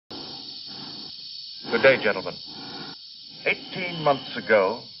Good day, gentlemen. 18 months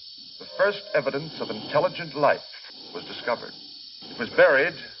ago, the first evidence of intelligent life was discovered. It was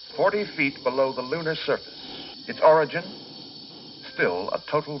buried 40 feet below the lunar surface. Its origin, still a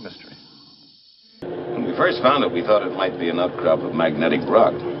total mystery. When we first found it, we thought it might be an outcrop of magnetic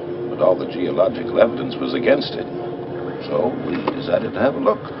rock, but all the geological evidence was against it. So we decided to have a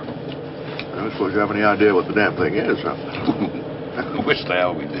look. I don't suppose you have any idea what the damn thing is, huh? Wish the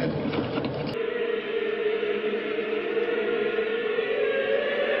hell we did.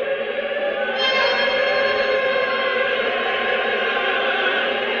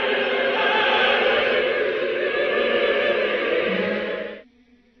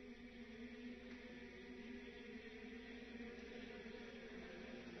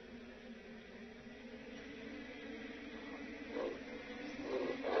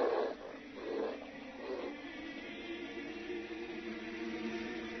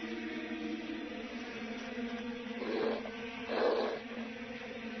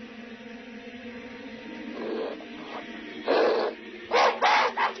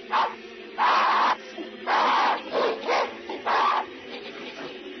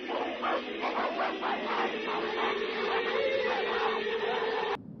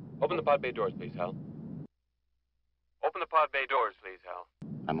 Open the pod bay doors, please, Hal. Open the pod bay doors, please, Hal.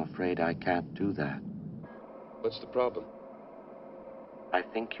 I'm afraid I can't do that. What's the problem? I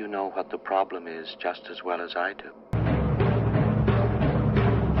think you know what the problem is just as well as I do.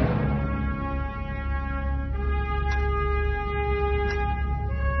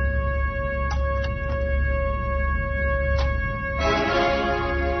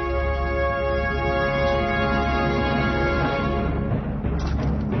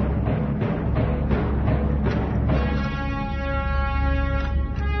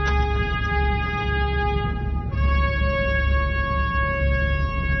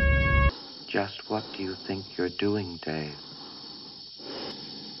 Just what do you think you're doing, Dave?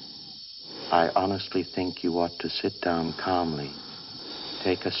 I honestly think you ought to sit down calmly,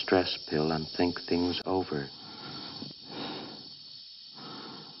 take a stress pill, and think things over.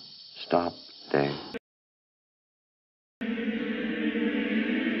 Stop, Dave.